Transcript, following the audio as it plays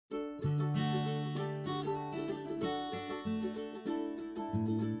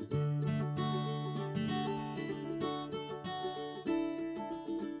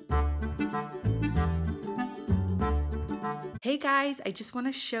Hey guys, I just want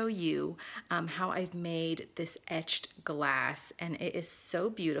to show you how I've made this etched glass, and it is so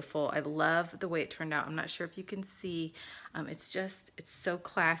beautiful. I love the way it turned out. I'm not sure if you can see. It's so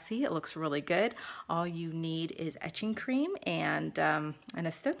classy. It looks really good. All you need is etching cream and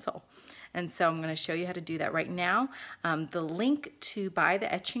a stencil. And so I'm going to show you how to do that right now. The link to buy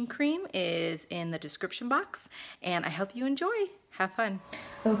the etching cream is in the description box, and I hope you enjoy. Have fun.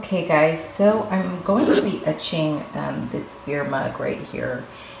 Okay guys, so I'm going to be etching this beer mug right here,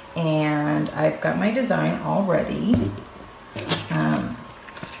 and I've got my design all ready.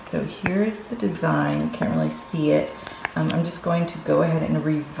 So here's the design. You can't really see it. I'm just going to go ahead and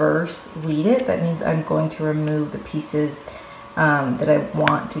reverse weed it. That means I'm going to remove the pieces that I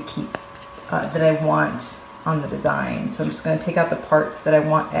want to keep, that I want on the design. So I'm just going to take out the parts that I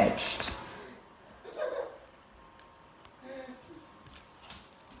want etched.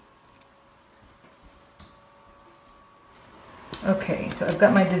 Okay, so I've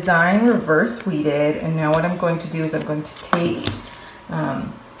got my design reverse weeded, and now what I'm going to do is I'm going to take,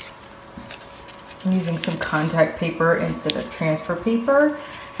 I'm using some contact paper instead of transfer paper,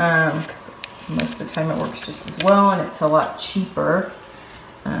 because most of the time it works just as well and it's a lot cheaper.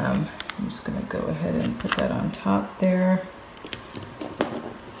 I'm just going to go ahead and put that on top there.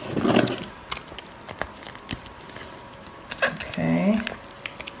 Okay.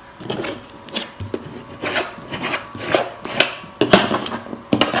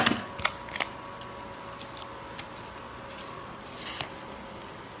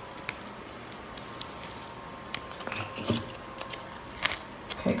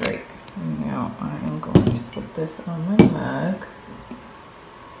 Okay, great. And now I am going to put this on my mug.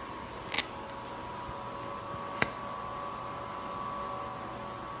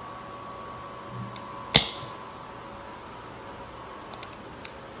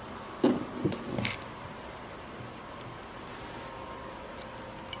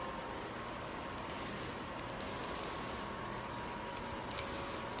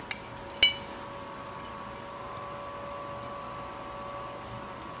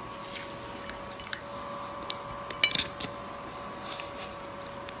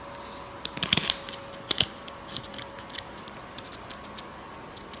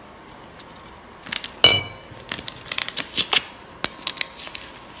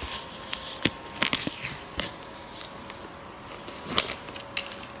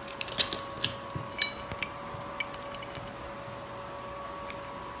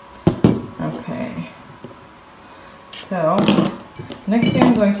 Okay, so next thing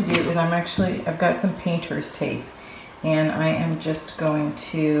I'm going to do is I've got some painter's tape, and I am just going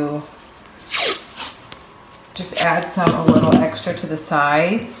to add a little extra to the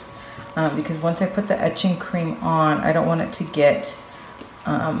sides, because once I put the etching cream on, I don't want it to get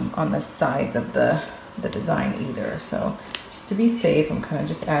on the sides of the design either. So just to be safe, I'm kind of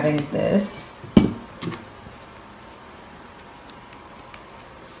just adding this.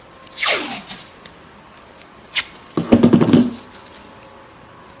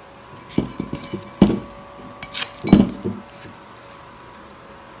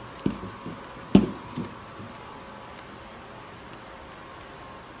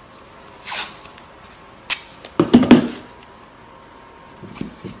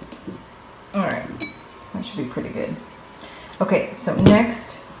 All right, that should be pretty good. Okay, so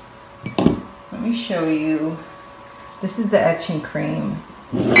next, let me show you. This is the etching cream.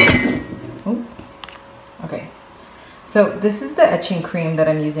 Oh, okay. So this is the etching cream that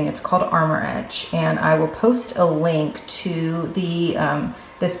I'm using. It's called Armour Etch, and I will post a link to the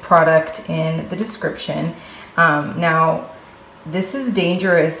this product in the description. Now, this is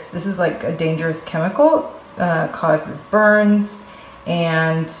dangerous. This is like a dangerous chemical, causes burns,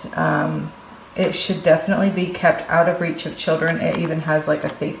 and it should definitely be kept out of reach of children. It even has like a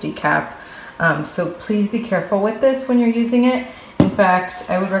safety cap. So please be careful with this when you're using it. In fact,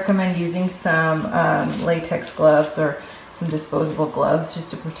 I would recommend using some latex gloves or some disposable gloves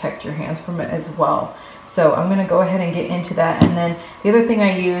just to protect your hands from it as well. So I'm gonna go ahead and get into that. And then the other thing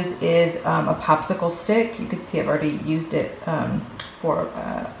I use is a popsicle stick. You can see I've already used it for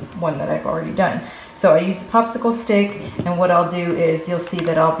one that I've already done. So I use the popsicle stick, and what I'll do is you'll see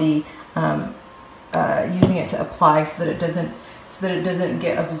that I'll be using it to apply so that it doesn't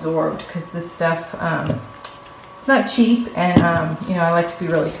get absorbed, because this stuff, it's not cheap, and you know, I like to be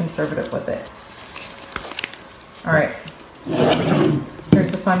really conservative with it. All right, here's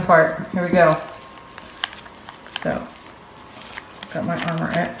the fun part. Here we go. So, got my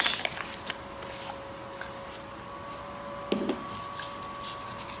Armour Etch.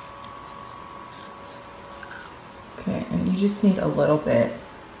 Okay, and you just need a little bit.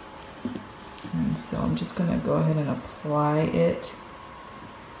 And so I'm just gonna go ahead and apply it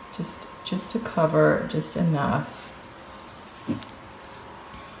just to cover just enough.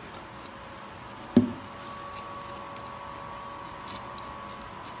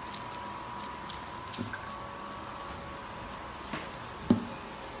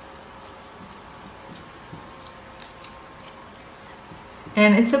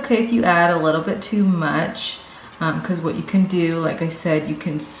 And it's okay if you add a little bit too much, because what you can do, like I said, you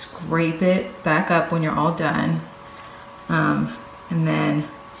can scrape it back up when you're all done, and then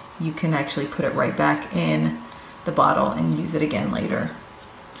you can actually put it right back in the bottle and use it again later.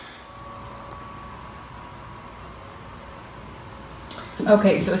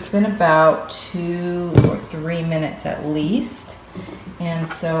 Okay, so it's been about 2 or 3 minutes at least, and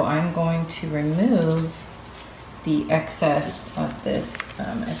so I'm going to remove the excess of this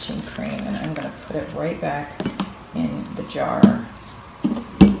etching cream, and I'm going to put it right back in the jar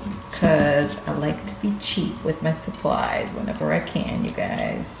because I like to be cheap with my supplies whenever I can, you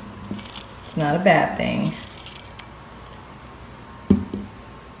guys. It's not a bad thing.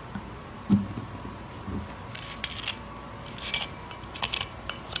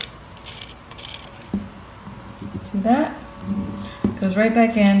 See that? Goes right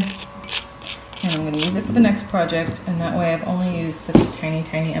back in. And I'm going to use it for the next project, and that way I've only used such a tiny,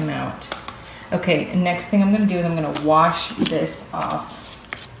 tiny amount. Okay, next thing I'm going to do is I'm going to wash this off.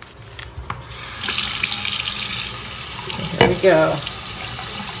 Okay, here we go.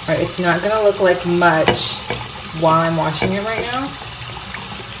 All right, it's not going to look like much while I'm washing it right now.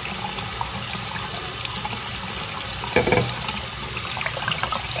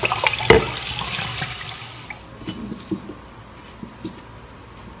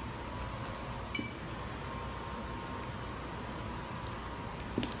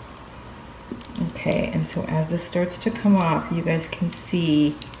 Okay, and so as this starts to come off, you guys can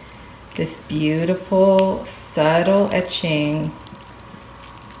see this beautiful, subtle etching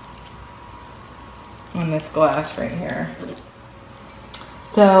on this glass right here.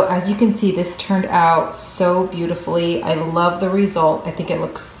 So as you can see, this turned out so beautifully. I love the result. I think it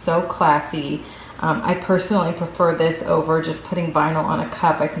looks so classy. I personally prefer this over just putting vinyl on a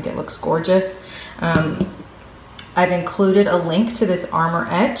cup. I think it looks gorgeous. I've included a link to this Armour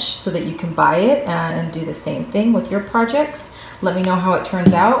etch so that you can buy it and do the same thing with your projects. Let me know how it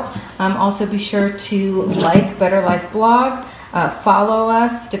turns out. Also be sure to like Better Life Blog, follow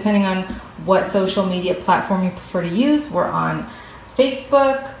us depending on what social media platform you prefer to use. We're on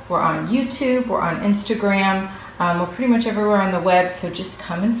Facebook, we're on YouTube, we're on Instagram. We're pretty much everywhere on the web, so just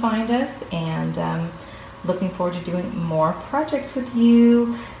come and find us, and looking forward to doing more projects with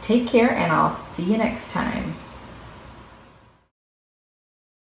you. Take care, and I'll see you next time.